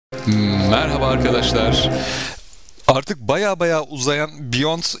Merhaba arkadaşlar. Artık baya uzayan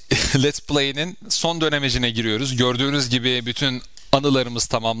Beyond Let's Play'nin son dönemecine giriyoruz. Gördüğünüz gibi bütün anılarımız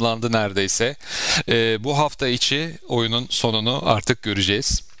tamamlandı neredeyse. Bu hafta içi oyunun sonunu artık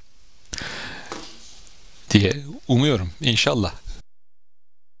göreceğiz diye umuyorum. İnşallah.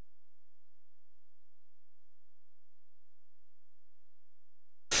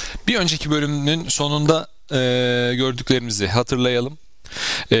 Bir önceki bölümün sonunda gördüklerimizi hatırlayalım.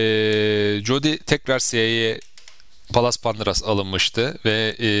 Jodie tekrar CIA'ye Palas Pandoras alınmıştı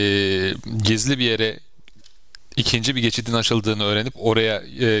ve gizli bir yere ikinci bir geçidin açıldığını öğrenip oraya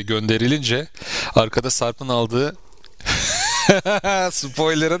gönderilince arkada Sarp'ın aldığı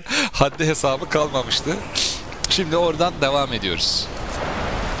spoiler'ın haddi hesabı kalmamıştı. Şimdi oradan devam ediyoruz.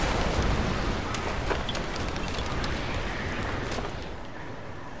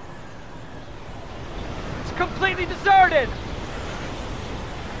 It's completely deserted.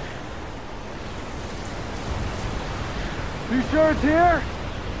 You sure it's here?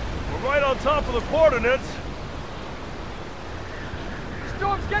 We're right on top of the coordinates. The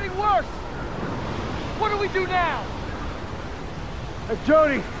storm's getting worse. What do we do now? Hey,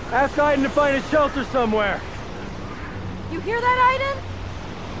 Jodie, ask Aiden to find a shelter somewhere. You hear that, Aiden?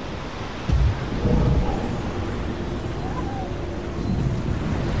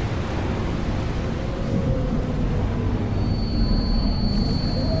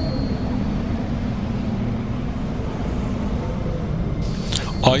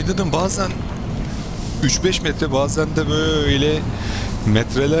 Aydın'ın bazen 3-5 metre bazen de böyle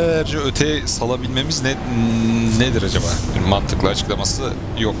metrelerce öteye salabilmemiz nedir acaba? Bir mantıklı açıklaması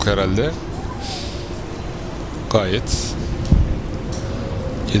yok herhalde. Gayet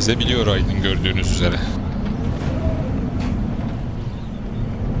gezebiliyor Aydın gördüğünüz üzere.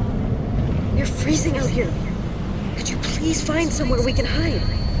 You're freezing out here. Could you please find somewhere we can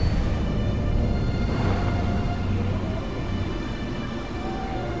hide?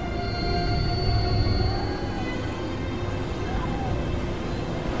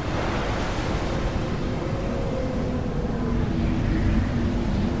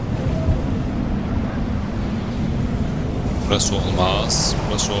 Burası olmaz,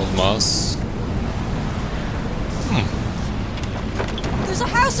 burası olmaz. There's a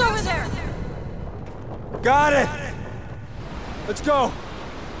house over there. Got it! Let's go!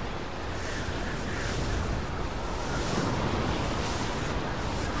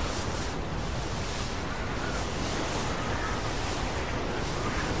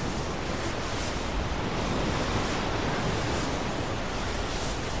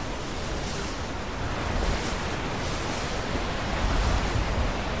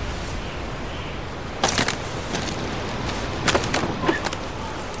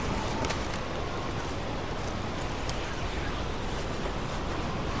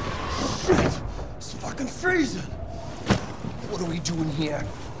 Freezing! What are we doing here?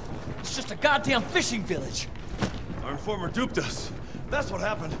 It's just a goddamn fishing village. Our informer duped us. That's what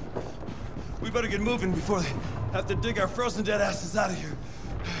happened. We better get moving before they have to dig our frozen dead asses out of here.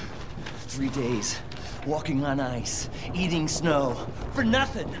 3 days, walking on ice, eating snow, for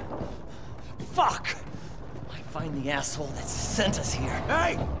nothing. Fuck! I find the asshole that sent us here.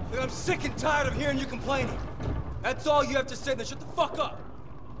 Hey! I'm sick and tired of hearing you complaining. That's all you have to say, then shut the fuck up!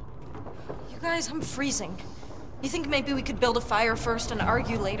 You guys, I'm freezing. You think maybe we could build a fire first and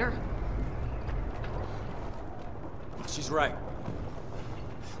argue later? She's right.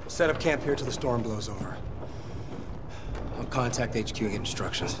 We'll set up camp here till the storm blows over. I'll contact HQ and get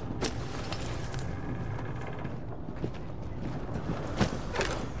instructions.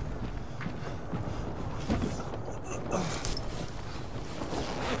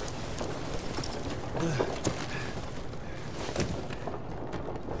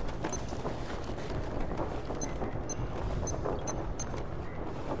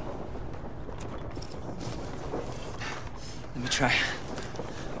 Let me try.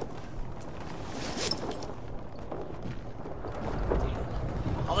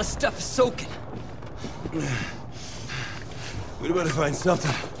 All this stuff is soaking. We'd better find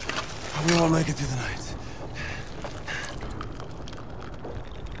something. We won't make it through the night.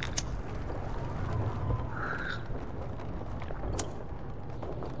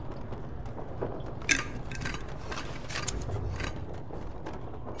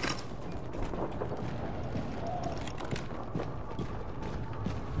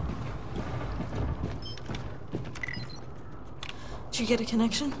 Did you get a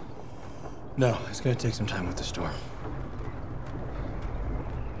connection? No, it's gonna take some time with the storm.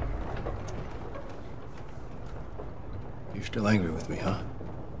 You're still angry with me, huh?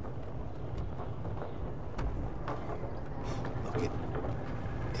 Look,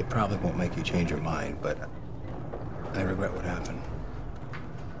 It probably won't make you change your mind, but I regret what happened.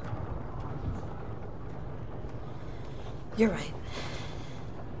 You're right.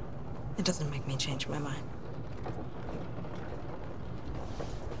 It doesn't make me change my mind.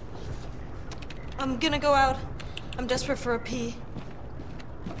 I'm gonna go out. I'm desperate for a pee.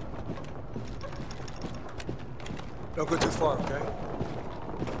 Don't go too far, okay?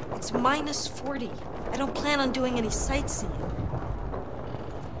 It's minus 40. I don't plan on doing any sightseeing.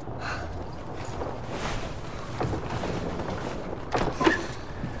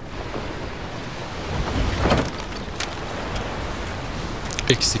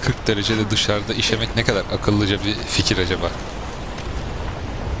 Eksi 40 derecede dışarıda işemek ne kadar akıllıca bir fikir acaba?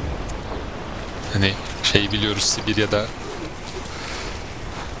 Hani şey biliyoruz, Sibirya'da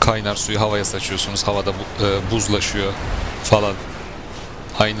kaynar suyu havaya saçıyorsunuz, havada buzlaşıyor falan.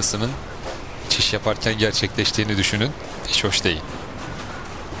 Aynısının çiş yaparken gerçekleştiğini düşünün. Hiç hoş değil.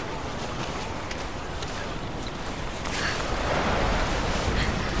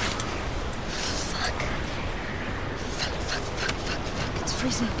 It's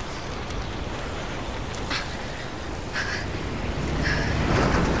freezing.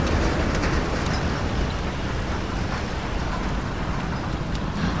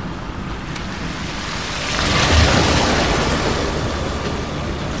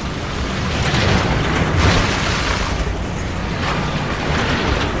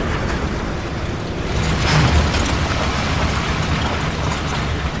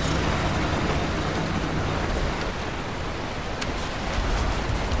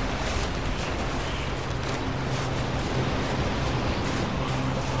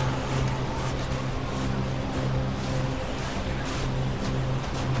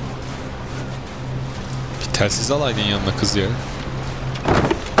 Telsiz alaydın yanına kız ya.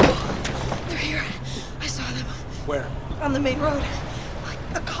 They're here. I saw them. Where? On the main road. Like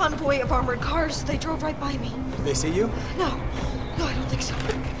a convoy of armored cars. They drove right by me. Did they see you? No. No, I don't think so.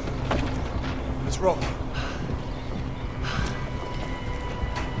 Let's roll.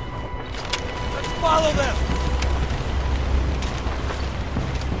 Let's follow them!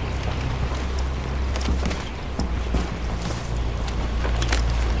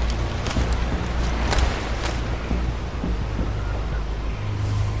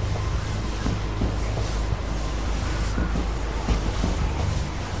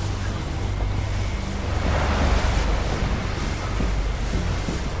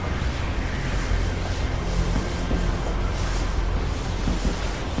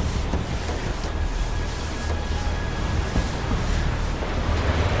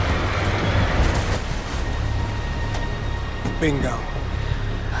 Bingo.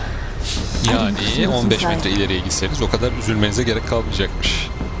 Yani 15 metre ileriye gitseniz o kadar üzülmenize gerek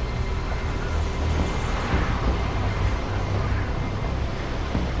kalmayacakmış.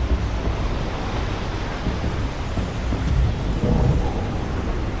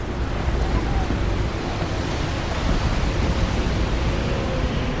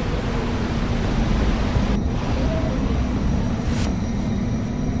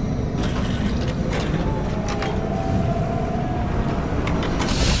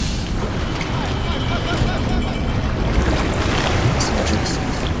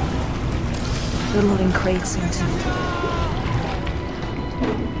 They're loading crates into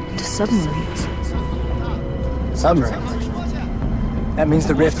submarines. Submarines? That means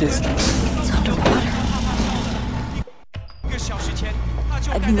the rift is... It's underwater.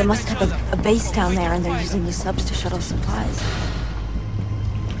 I mean, they must have a base down there, and they're using the subs to shuttle supplies.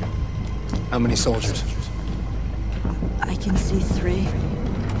 How many soldiers? I can see 3.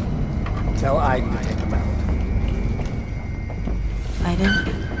 Tell Aiden to take them out. I didn't.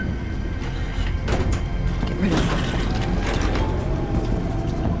 Get rid of them.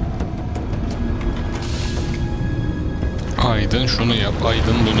 Aydın şunu yap,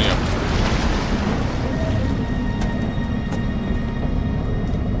 Aydın bunu yap.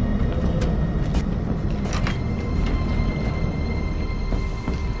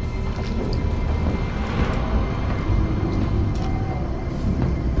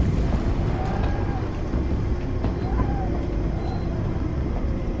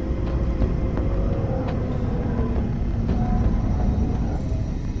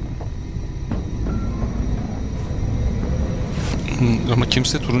 Ama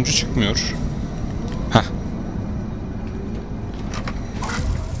kimse turuncu çıkmıyor. Heh.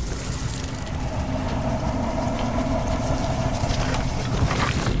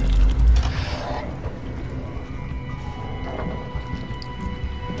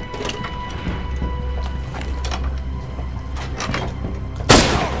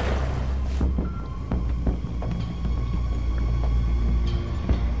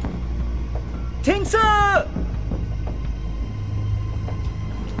 停车！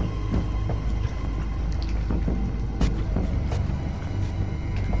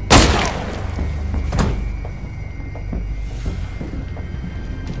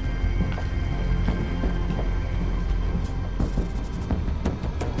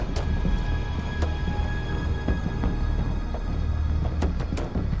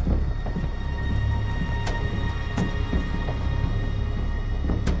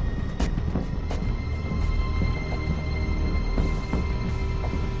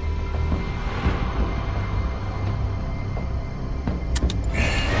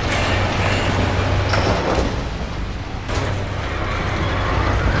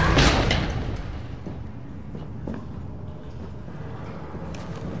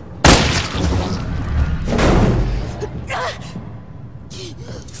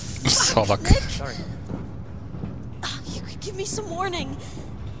 Salak. Sorry. You could give me some warning.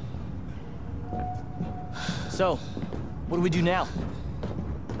 So, what do we do now?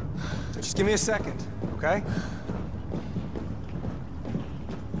 Just give me a second, okay?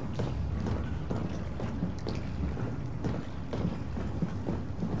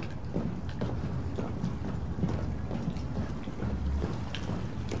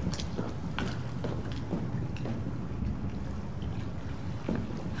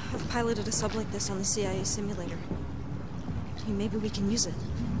 I've piloted a sub like this on the CIA simulator. Maybe we can use it.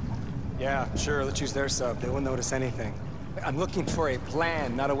 Yeah, sure, let's use their sub. They won't notice anything. I'm looking for a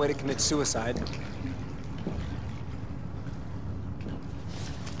plan, not a way to commit suicide.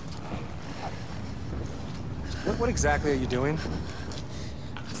 What exactly are you doing?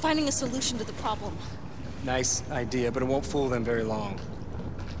 Finding a solution to the problem. Nice idea, but it won't fool them very long.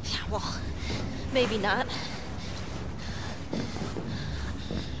 Yeah, well, maybe not.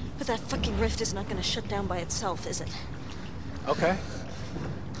 But that fucking rift is not gonna shut down by itself, is it? Okay.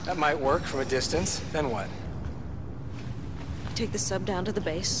 That might work from a distance. Then what? Take the sub down to the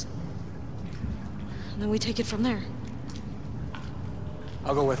base. And then we take it from there.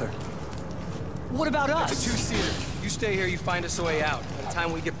 I'll go with her. What about It's a us? two-seater. You stay here, you find us a way out. By the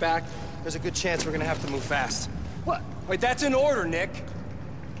time we get back, there's a good chance we're gonna have to move fast. What? Wait, that's an order, Nick.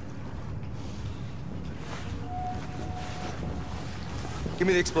 Give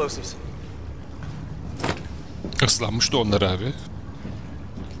me the explosives. Islanmıştı onlar abi.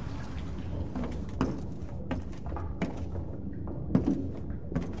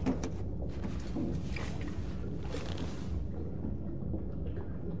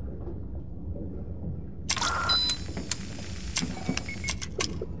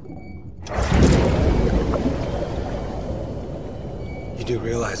 You do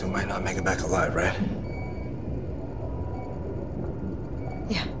realize we might not make it back alive, right?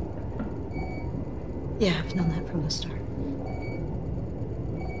 Yeah. Yeah, I've known that from the start.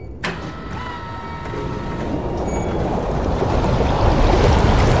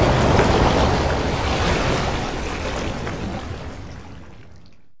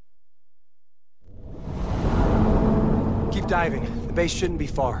 Keep diving. The base shouldn't be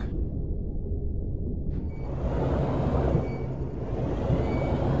far.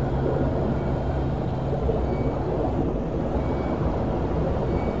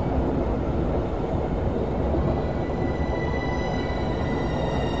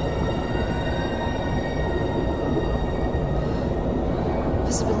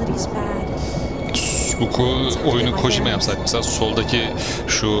 Visibility's bad. Bu oyunu Kojima yapsaydı mesela soldaki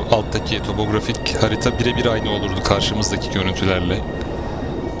şu alttaki topografik harita birebir aynı olurdu karşımızdaki görüntülerle.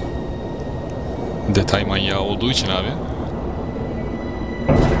 Detay manyağı olduğu için abi.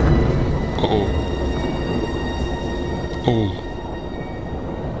 Oo. Oo.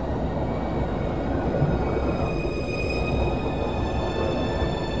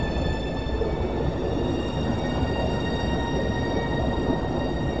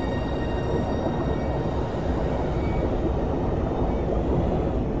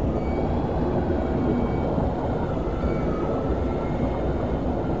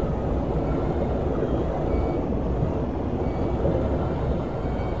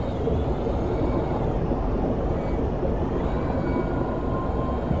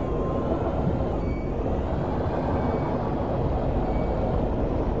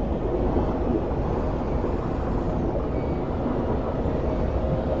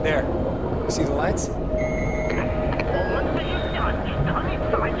 There. You see the lights?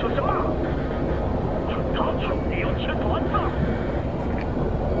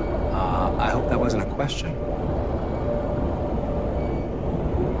 I hope that wasn't a question.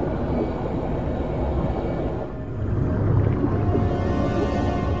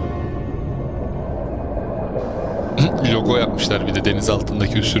 Logo yapmışlar bir de deniz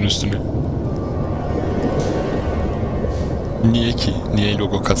altındaki üstüne. Niye ki? Niye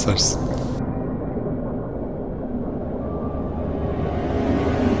logo kasarsın?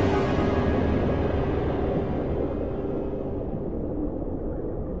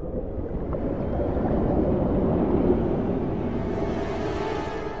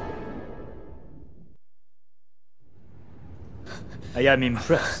 I am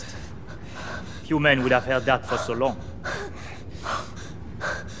impressed. Few men would have held that for so long.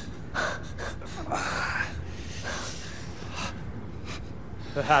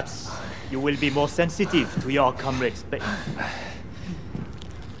 Perhaps you will be more sensitive to your comrade's pain.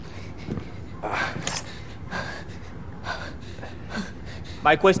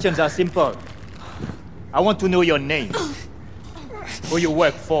 My questions are simple. I want to know your name, who you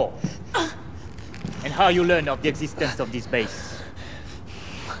work for, and how you learned of the existence of this base.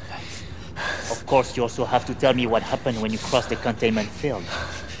 Of course, you also have to tell me what happened when you crossed the containment field.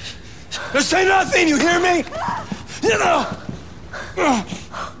 Just say nothing, you hear me? You know!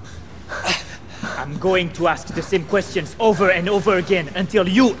 I'm going to ask the same questions over and over again until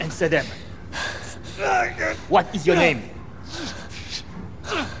you answer them. What is your name?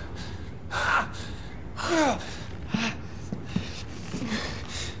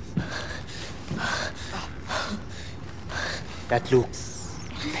 That looks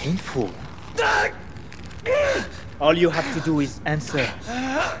painful. All you have to do is answer,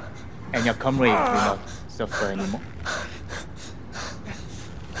 and your comrade will not suffer anymore.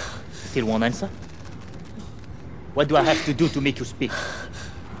 Still won't answer? What do I have to do to make you speak?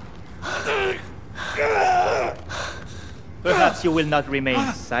 Perhaps you will not remain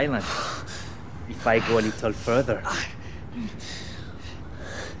silent if I go a little further.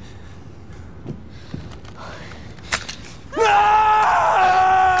 No!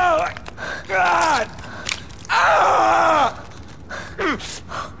 God! Ah!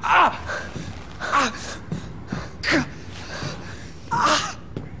 Ah!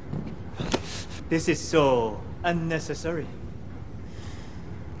 This is so unnecessary.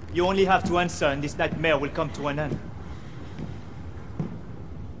 You only have to answer and this nightmare will come to an end.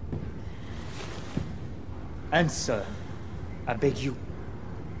 Answer. I beg you.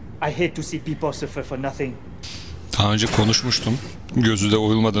 I hate to see people suffer for nothing. Daha önce konuşmuştum. Gözü de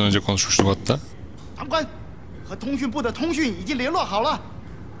oyulmadan önce konuşmuştum hatta. 长官，和通讯部的通讯已经联络好了。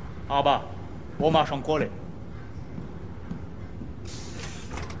好吧，我马上过来。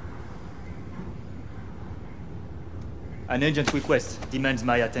An urgent request demands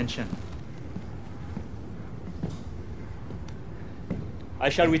my attention. I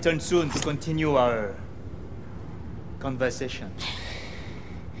shall return soon to continue our conversation.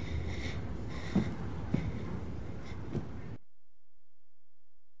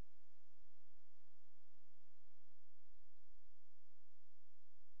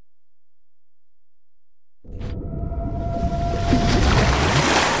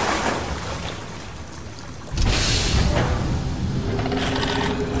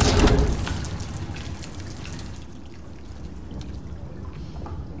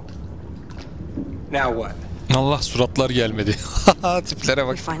 Now what? Allah, suratlar gelmedi. Tiplere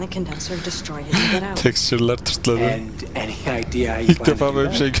bak. We find the condenser, destroy it, and get out. Tekstürler tırtladı. And any idea how you İlk plan to defa do böyle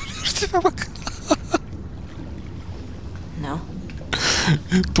bir that? şey görüyoruz. Tipe bak. No,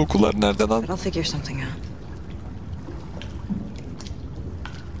 Dokular nereden but al? I'll figure something out.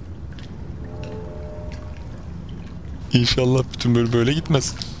 İnşallah bütün bölüm böyle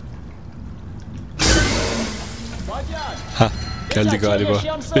gitmez. Ha, geldi galiba.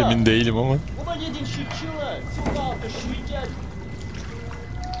 Emin değilim ama.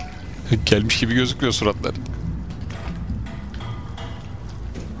 Gelmiş gibi gözüküyor suratlar.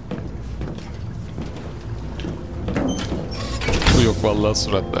 Bu yok vallahi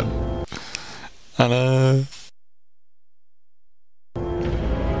suratlar. Ana.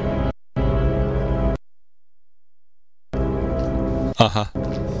 Aha.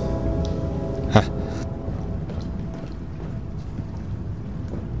 Heh.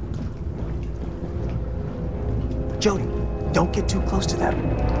 Jodie, don't get too close to them.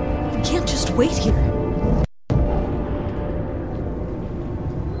 We can't just wait here.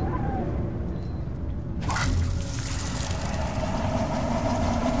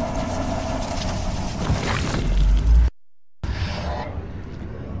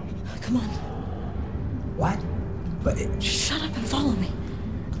 Come on. What? But Just shut up and follow me.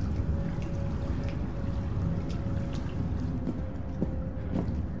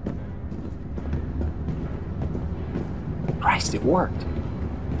 Christ, it worked.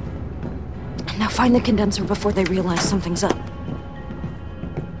 And now find the condenser before they realize something's up.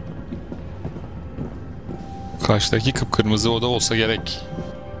 Karşıdaki kıpkırmızı oda olsa gerek.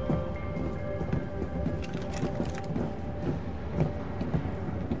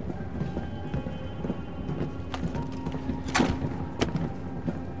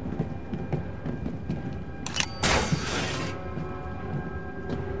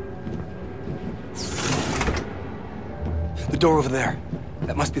 door over there.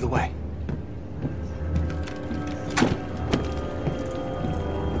 That must be the way.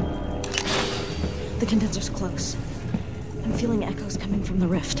 The condenser's close. I'm feeling echoes coming from the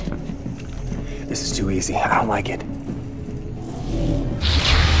rift. This is too easy. I don't like it.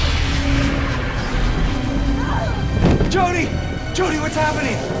 Jodie! Jodie, what's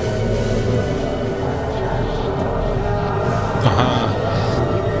happening?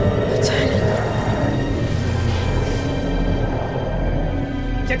 It's hiding.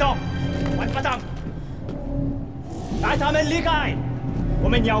 接动，玩巴掌，带他们离开。我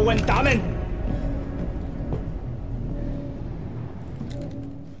们要问他们。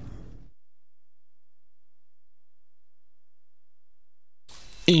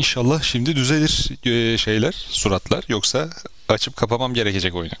 İnşallah şimdi düzelir şeyler, suratlar. Yoksa açıp kapamam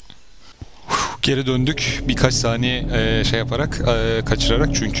gerekecek oyunu. Geri döndük. Birkaç saniye şey yaparak,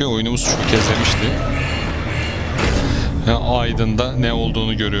 kaçırarak çünkü oyunumuz çökezlemişti. Aydın'da ne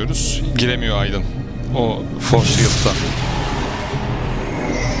olduğunu görüyoruz. Giremiyor Aydın. O force shield'dan.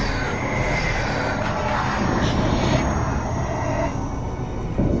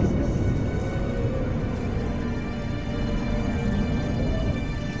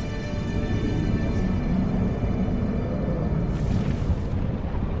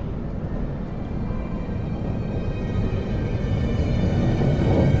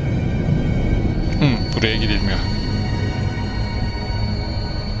 Buraya gidilmiyor.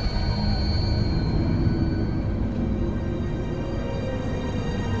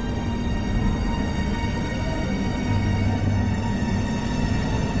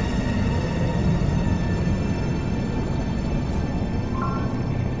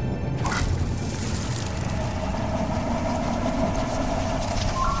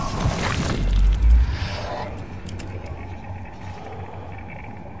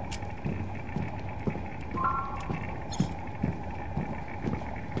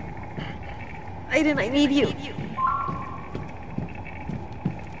 Aiden, I need you.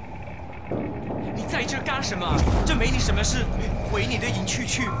 你在这干什么？这没你什么事，回你的营区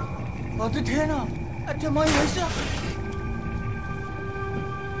去。我的天哪，怎么回事？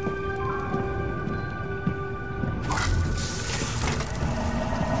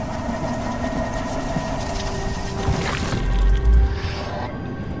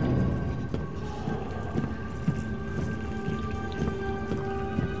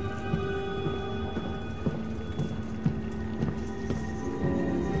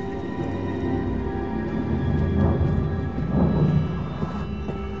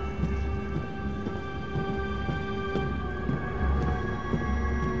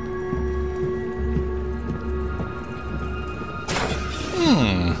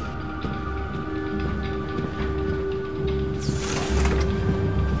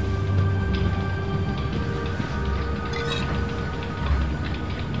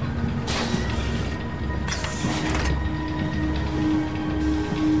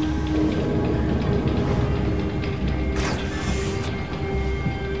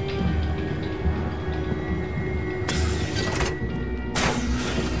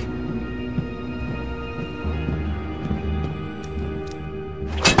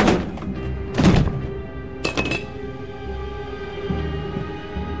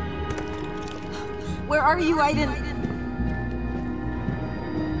 Where are you, Aiden?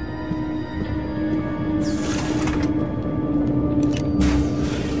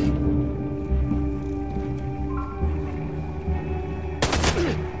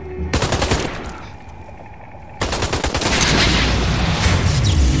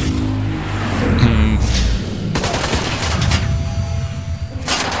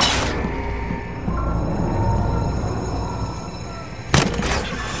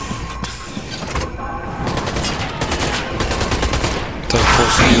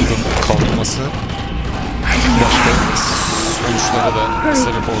 Yıldın kaldırması başka sonuçlara da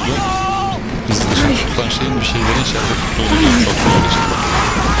sebep oldu. Bizi dışarı tutan şeyin bir şeylerin içeride tuttuğunu çok doğru çıktı.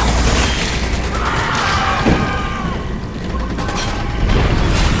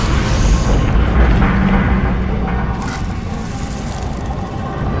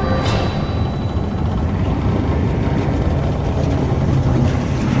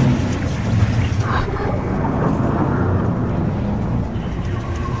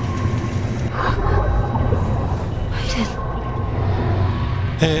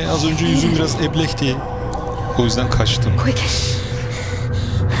 Az önce yüzüm biraz eblekti. O yüzden kaçtım. Quick.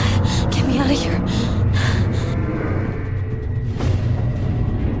 Get me out of here.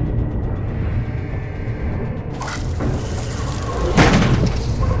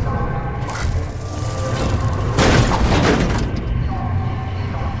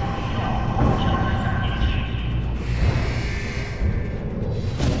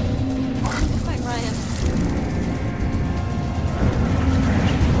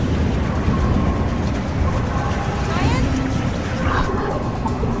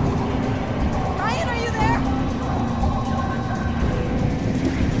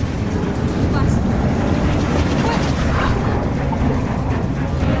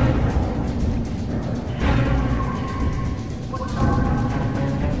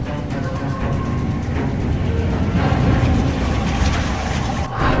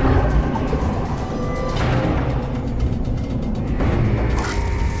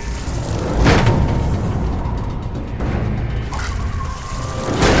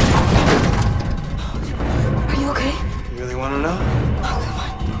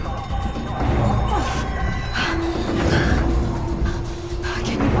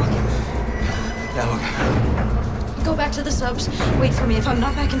 wait for me. If I'm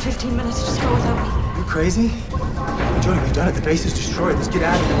not back in 15 minutes, just go without me. You crazy? Jodie, we've done it. The base is destroyed. Let's get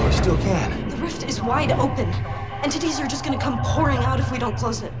out of here while we still can. The rift is wide open. Entities are just gonna come pouring out if we don't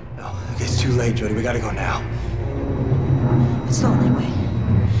close it. No, okay, it's too late, Jodie. We gotta go now. It's the only way.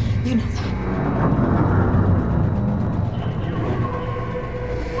 You know that.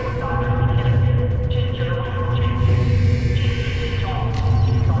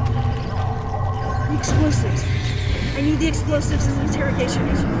 The explosives. I need the explosives in the interrogation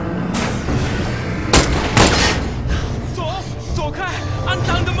room. 走开！安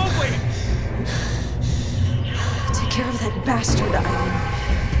当的魔鬼！ Take care of that bastard, Eileen.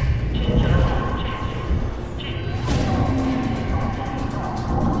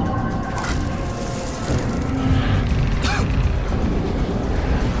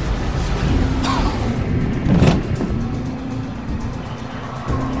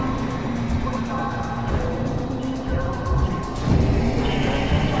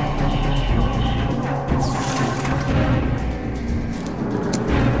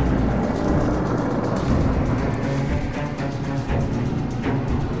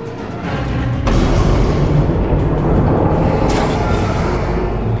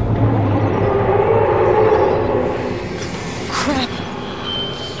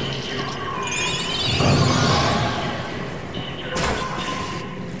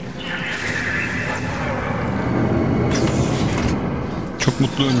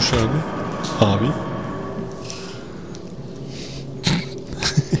 Mutluymuş abi. Abi.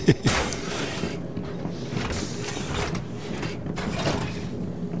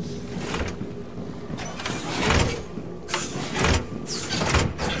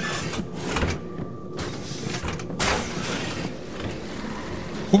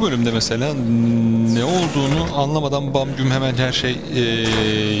 Bu bölümde mesela ne olduğunu anlamadan bam güm hemen her şey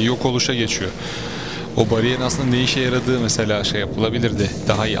yok oluşa geçiyor. O bariyerin aslında ne işe yaradığı mesela şey yapılabilirdi.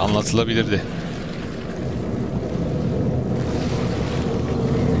 Daha iyi anlatılabilirdi.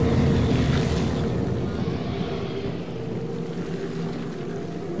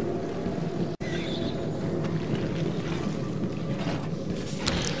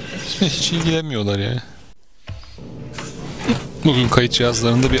 Hiç ilgilenmiyorlar ya. Bugün kayıt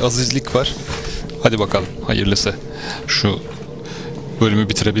cihazlarında bir azizlik var. Hadi bakalım hayırlısı. Şu bölümü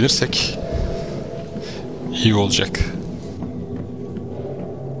bitirebilirsek iyi olacak.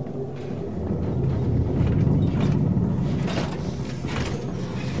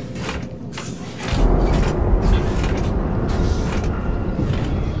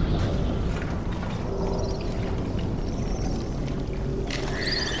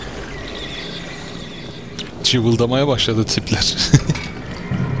 Cıvıldamaya başladı tipler.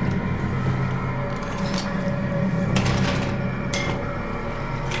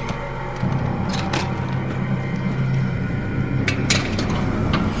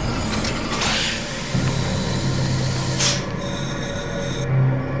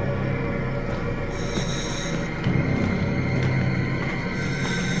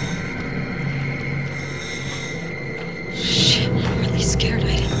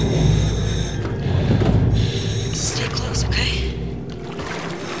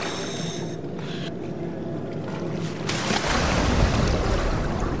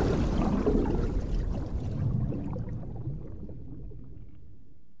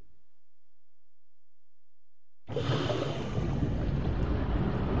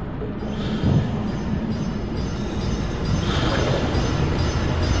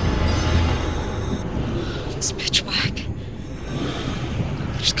 It's pitch black.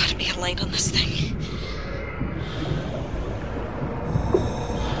 There's gotta be a light on this thing.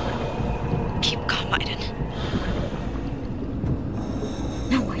 Keep calm, Aiden.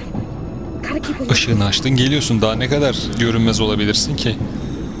 No, gotta keep a Işığını açtın geliyorsun. Daha ne kadar görünmez olabilirsin ki?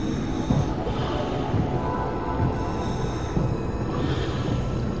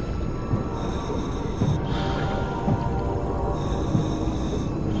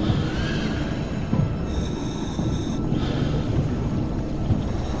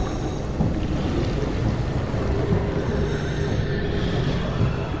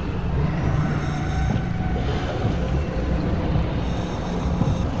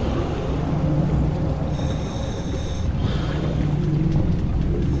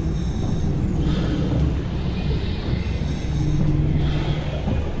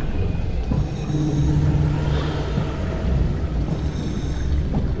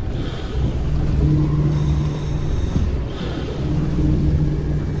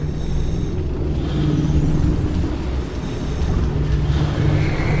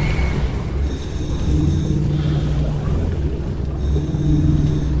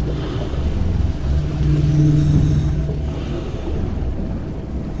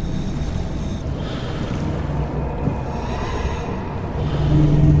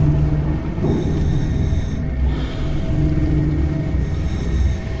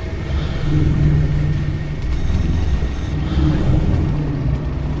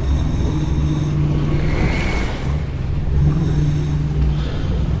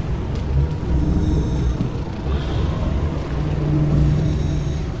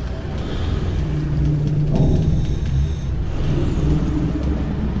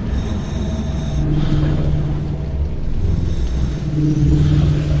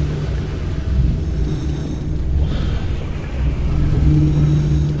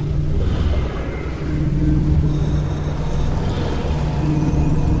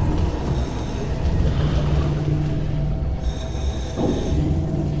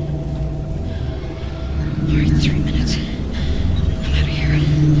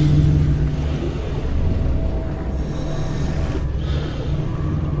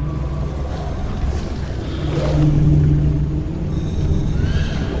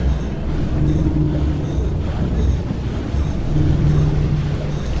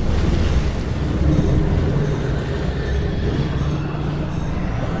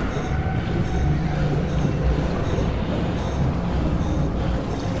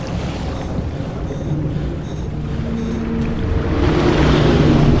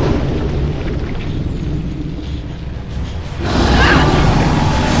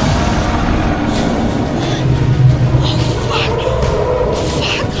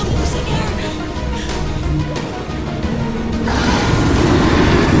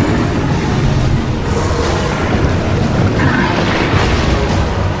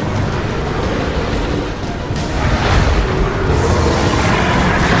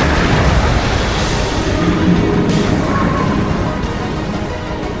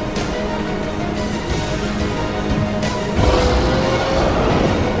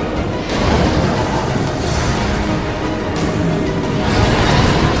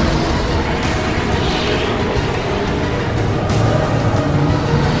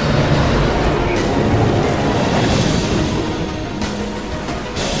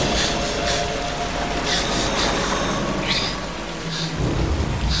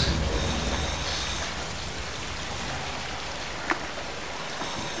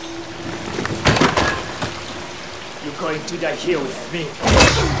 are here with me.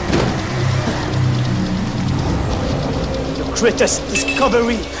 The greatest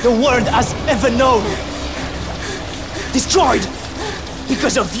discovery the world has ever known. Destroyed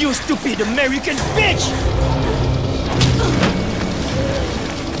because of you, stupid American bitch!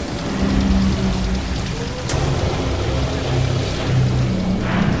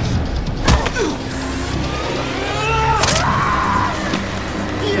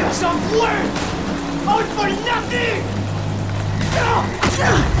 Years of work! All for nothing!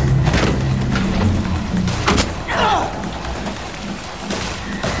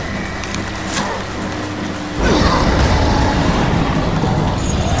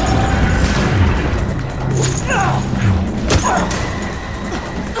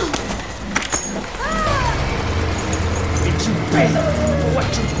 Did you pay for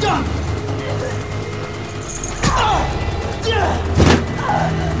what you've done?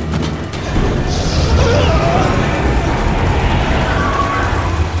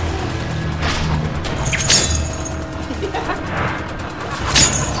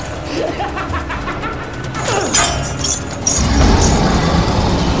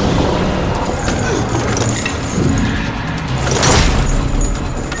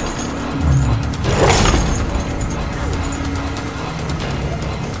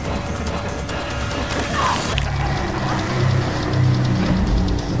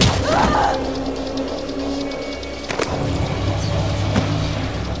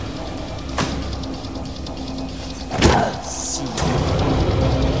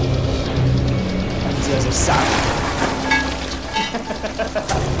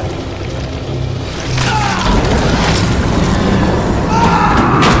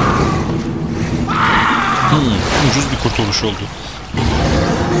 Ucuz bir kurtuluş oldu.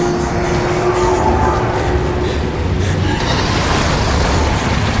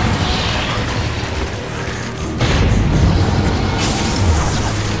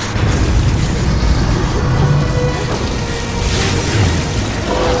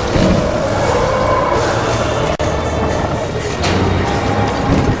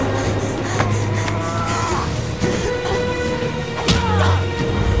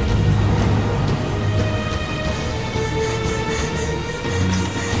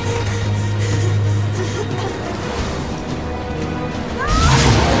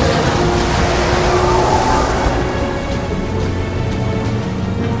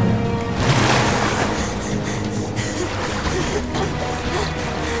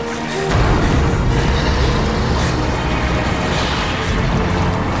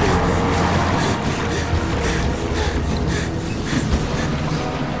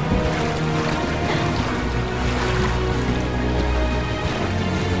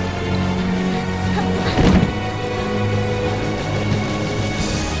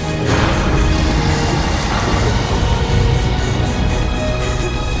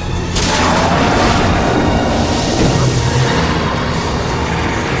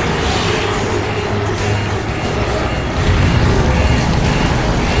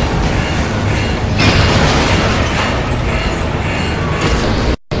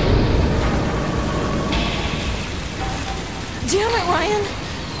 Damn it, Ryan!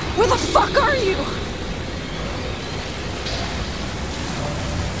 Where the fuck are you?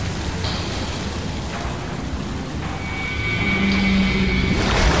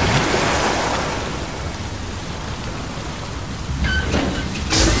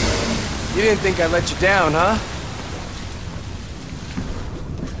 You didn't think I let you down, huh?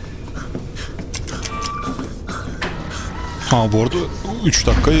 Ha, bu arada 3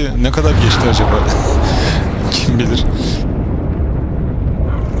 dakikayı ne kadar geçti acaba? Kim bilir.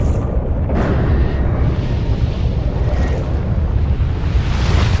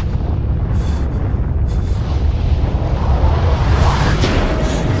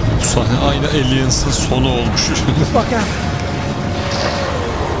 Bu sahne aynı Aliens'ın sonu olmuş.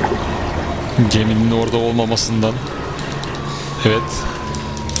 Geminin orada olmamasından. Evet.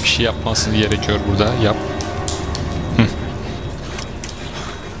 Bir şey yapması gerekiyor burada. Yap.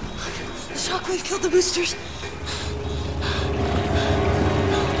 Shockwave killed the boosters.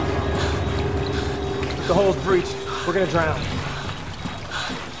 The hole's breached. We're gonna drown.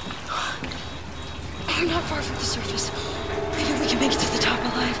 We're not far from the surface. Maybe we can make it to the top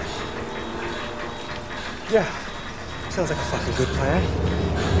alive. Yeah. Sounds like a fucking good plan.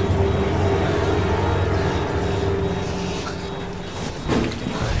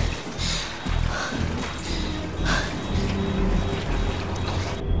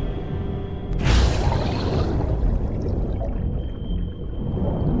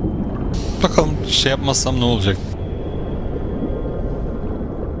 Bakalım şey yapmazsam ne olacak?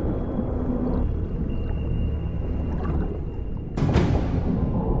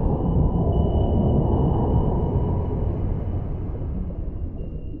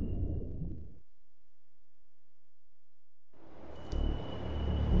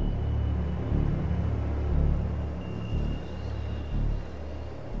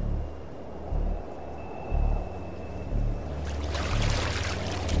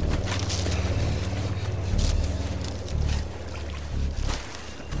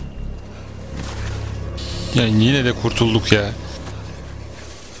 Yani yine de kurtulduk ya.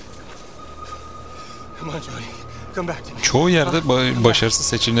 Come on, Jodie. Come back to me. Çoğu yerde başarısız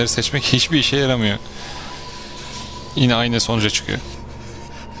seçimleri seçmek hiçbir işe yaramıyor. Yine aynı sonuca çıkıyor.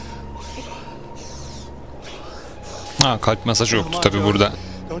 Ha, kalp masajı yoktu tabi burada.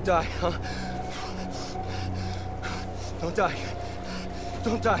 Don't die, huh? Don't die.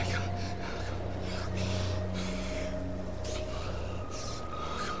 Don't die.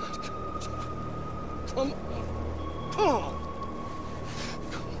 Come on.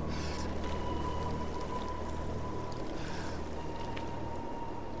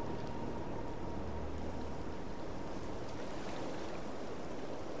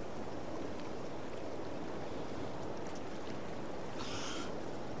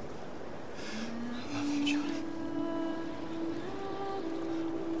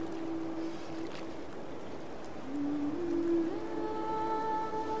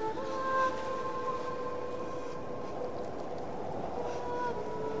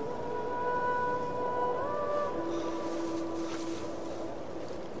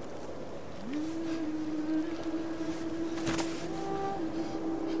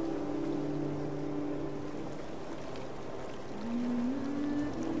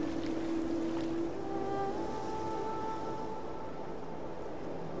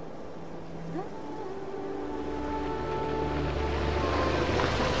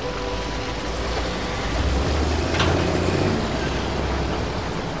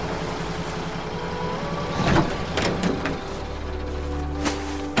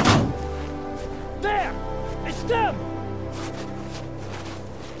 There! It's them!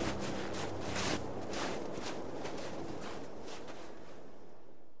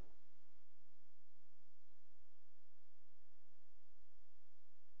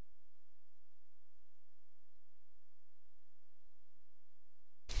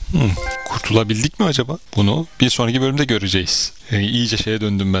 Kurtulabildik mi acaba? Bunu bir sonraki bölümde göreceğiz. İyice şeye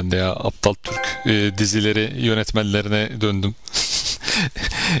döndüm ben de ya. Aptal Türk dizileri yönetmenlerine döndüm.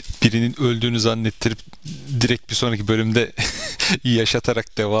 Birinin öldüğünü zannettirip direkt bir sonraki bölümde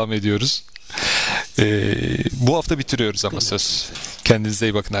yaşatarak devam ediyoruz. Bu hafta bitiriyoruz ama söz. Kendinize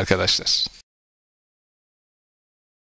iyi bakın arkadaşlar.